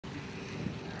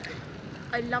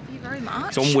I love you very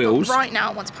much. It's on wheels. But right now,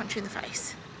 I want to punch you in the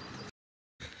face.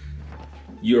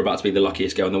 You're about to be the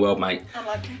luckiest girl in the world, mate.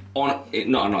 Unlikely.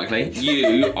 Not unlikely.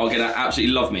 You are going to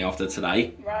absolutely love me after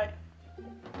today. Right.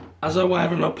 As a way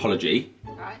of an apology,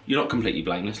 right. You're not completely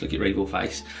blameless. Look at your evil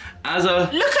face. As a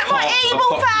look at my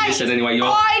evil face. Listen, anyway,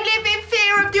 I live in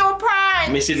fear of your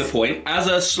pranks. Missing the point. As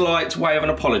a slight way of an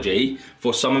apology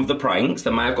for some of the pranks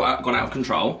that may have gone out of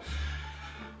control,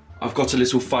 I've got a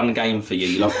little fun game for you.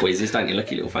 You love quizzes, don't you? Look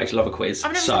at your little face. You love a quiz.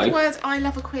 I've never said the words. I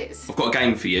love a quiz. I've got a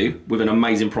game for you with an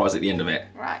amazing prize at the end of it.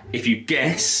 Right. If you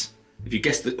guess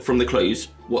from the clues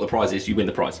what the prize is, you win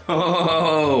the prize.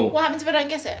 Oh. What happens if I don't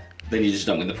guess it? Then you just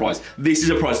don't win the prize. This is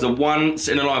a prize that once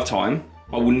in a lifetime,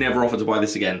 I will never offer to buy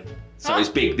this again. So it's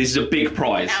big. This is a big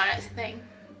prize. No, that's the thing.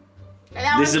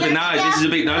 This is a big. No, this is a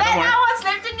big. No, don't worry.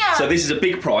 So this is a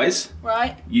big prize.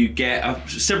 Right. You get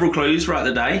several clues throughout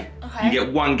the day. Okay. You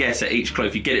get one guess at each clue.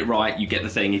 If you get it right, you get the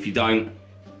thing. If you don't,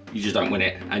 you just don't win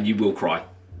it, and you will cry.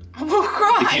 I will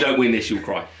cry. If you don't win this, you'll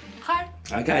cry.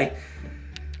 Okay. Okay.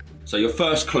 So your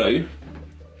first clue.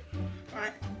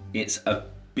 Right. It's a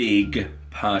big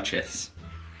purchase.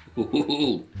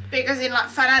 Ooh. Big as in like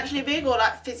financially big or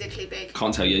like physically big?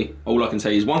 Can't tell you. All I can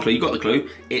tell you is one clue. You got the clue.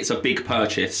 It's a big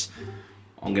purchase.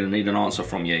 I'm going to need an answer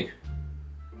from you.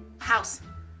 House.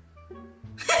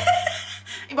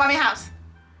 You buy me a house.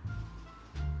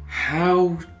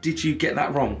 How did you get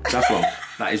that wrong? That's wrong.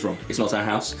 That is wrong. It's not our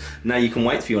house. Now you can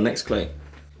wait for your next clue.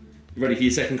 You ready for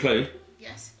your second clue?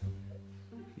 Yes.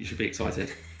 You should be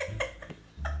excited.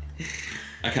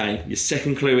 Okay, your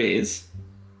second clue is...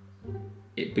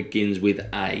 It begins with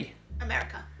A.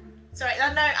 America. Sorry, no,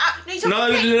 you talk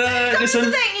no, the thing. No, listen.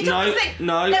 The thing. You talk the thing.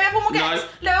 No, let everyone will no. guess.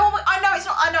 Let everyone will, I know it's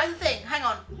not. I know it's a thing. Hang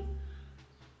on.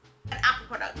 An Apple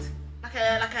product, like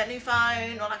a new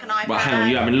phone or like an iPad. Well, hang on.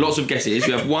 You're having lots of guesses.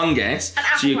 You have one guess. An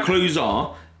Apple so your product. clues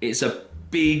are: it's a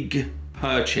big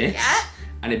purchase, yeah,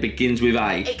 and it begins with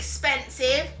A.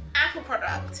 Expensive Apple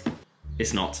product.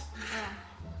 It's not.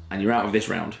 And you're out of this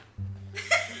round.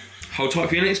 Hold tight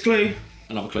for your next clue.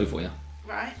 Another clue for you.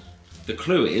 Right. The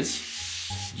clue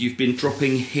is you've been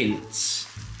dropping hints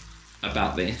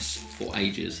about this for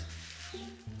ages.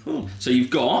 Cool. So you've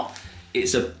got,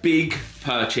 it's a big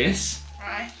purchase.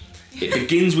 Right. It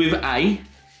begins with A.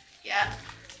 Yeah.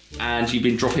 And you've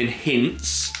been dropping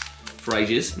hints for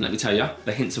ages. And let me tell you,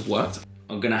 the hints have worked.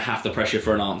 I'm gonna have the pressure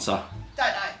for an answer. Don't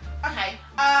know. Okay.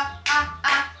 A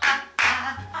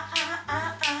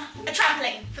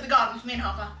trampoline for the garden for me and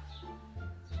Harper.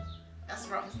 That's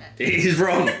wrong, isn't it? It is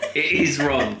wrong. It is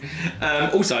wrong.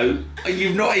 Also,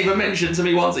 you've not even mentioned to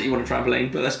me once that you want a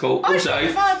trampoline, but that's cool. Oh, also,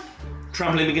 it's fun.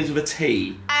 Trampoline begins with a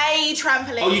T. A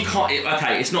trampoline. Oh, you can't.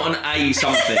 Okay, it's not an A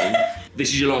something. This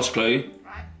is your last clue.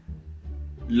 Right.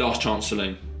 Last chance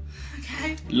saloon.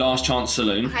 Okay. Last chance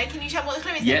saloon. Okay, can you tell me what the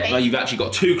clue is? Yeah, well, you've actually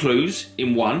got 2 clues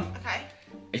in one. Okay.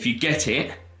 If you get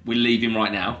it, we're leaving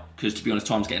right now, because to be honest,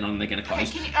 time's getting on and they're going to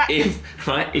close. Okay,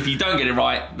 If you don't get it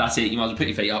right, that's it. You might as well put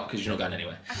your feet up because you're not going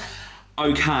anywhere.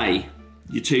 Okay,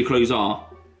 your 2 clues are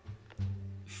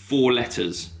 4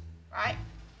 letters. Right.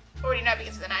 Already know it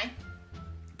begins with an A.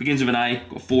 Begins with an A,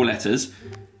 got 4 letters.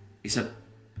 It's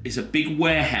a big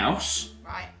warehouse.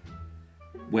 Right.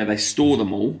 Where they store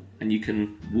them all, and you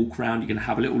can walk around, you can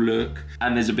have a little look,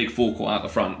 and there's a big forecourt out the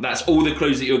front. That's all the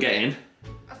clues that you're getting.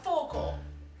 A forecourt?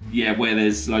 Yeah, where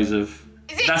there's loads of...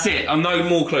 That's it. No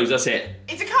more clues, that's it.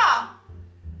 It's a car.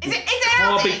 Is it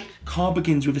Audi? Car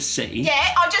begins with a C. Yeah,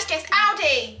 I just guessed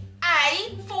Audi.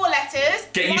 A, 4 letters.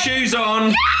 Get your shoes on.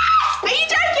 Yes! Are you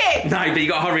joking? No, but you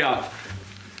gotta hurry up.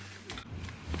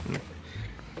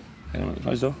 Hang on,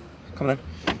 close the door. Come on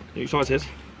then. You excited?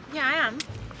 Yeah, I am.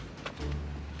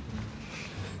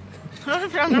 I'm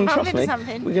Trust me.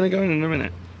 something. We're gonna go in a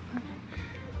minute.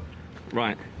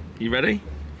 Right, you ready?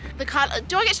 The colour.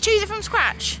 Do I get to choose it from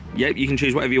scratch? Yep, you can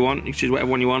choose whatever you want. You can choose whatever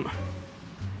one you want. Oh,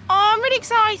 I'm really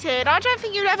excited. I don't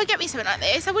think you'd ever get me something like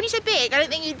this. So when you said big, I don't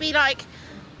think you'd be like,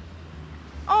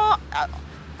 oh,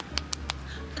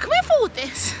 can we afford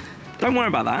this? Don't worry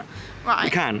about that. Right. We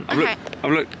can. Okay.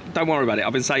 I've looked. Don't worry about it.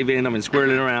 I've been saving. I've been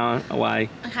squirreling around away.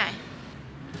 Okay.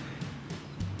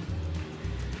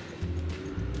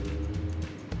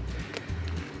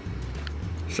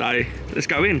 So let's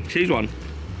go in. Choose one.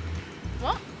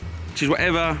 What? Choose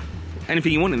whatever,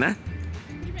 anything you want in there.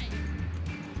 What do you mean?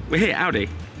 We're here, Audi.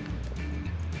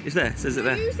 It's there. Says it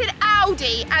there. You said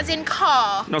Audi, as in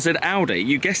car. No, I said Audi.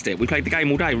 You guessed it. We played the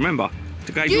game all day. Remember?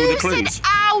 To go through all You the clues. said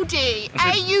Audi.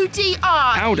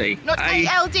 A-U-D-I. Audi. Not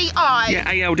A-L-D-I.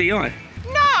 Yeah, A-L-D-I.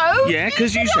 No. Yeah,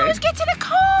 because you I said... was getting a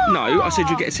car. No, I said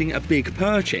you're getting a big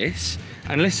purchase.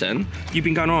 And listen, you've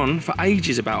been going on for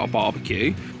ages about a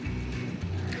barbecue.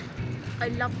 I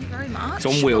love you very much. It's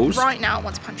on wheels. But right now, I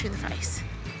want to punch you in the face.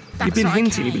 You've been That's not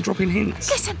hinting, okay. you've been dropping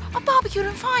hints. Listen, I'm barbecued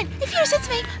and fine. If you had said to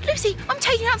me, Lucy, I'm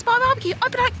taking you out to buy a barbecue,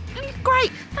 I'd be like, great,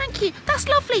 thank you, that's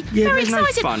lovely, Yeah, very there's no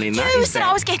excited. fun in that, You is said there?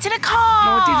 I was getting a car.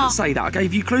 No, I didn't say that. I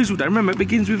gave you clues all day. Remember, it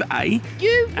begins with A. When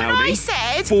Aldi. I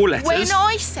said, 4 letters. when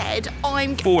I said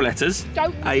I'm 4 letters.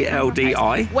 Don't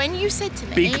A-L-D-I. When you said to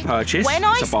me, Big purchase. when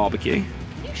I It's a barbecue.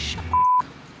 You shut up.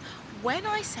 When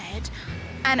I said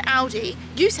an Audi,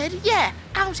 you said, yeah,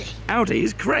 Audi. Audi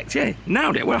is correct, yeah.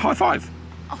 Nailed it. Well, high five.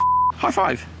 Oh, High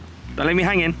five. Don't leave me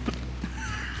hanging.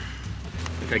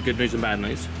 Okay, good news and bad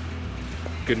news.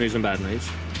 Good news and bad news.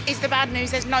 Is the bad news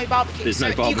there's no barbecue? There's no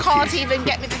You barbecue. can't even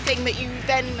get me the thing that you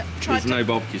then tried There's to... no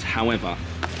barbecues. However,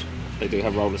 they do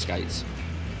have roller skates.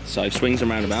 So swings and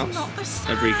roundabouts. not the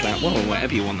same. Every class, well,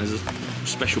 whatever you want. There's a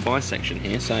special buy section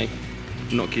here, so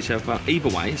knock yourself up. Either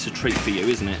way, it's a treat for you,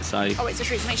 isn't it? So Oh, it's a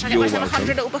treat to make sure I get You're myself welcome.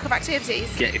 100 little book of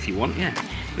activities. get if you want, yeah.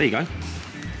 There you go.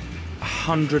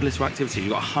 100 little activities. You've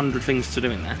got 100 things to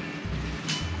do in there.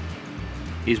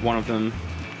 Is one of them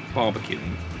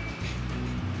barbecuing?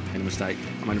 I made a mistake.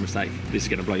 I made a mistake. This is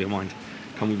going to blow your mind.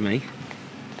 Come with me.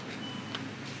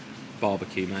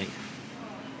 Barbecue, mate.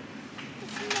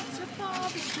 It's not a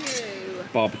barbecue.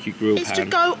 Barbecue grill It's pan. to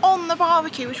go on the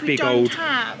barbecue, which we don't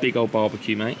have. Big old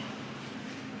barbecue, mate.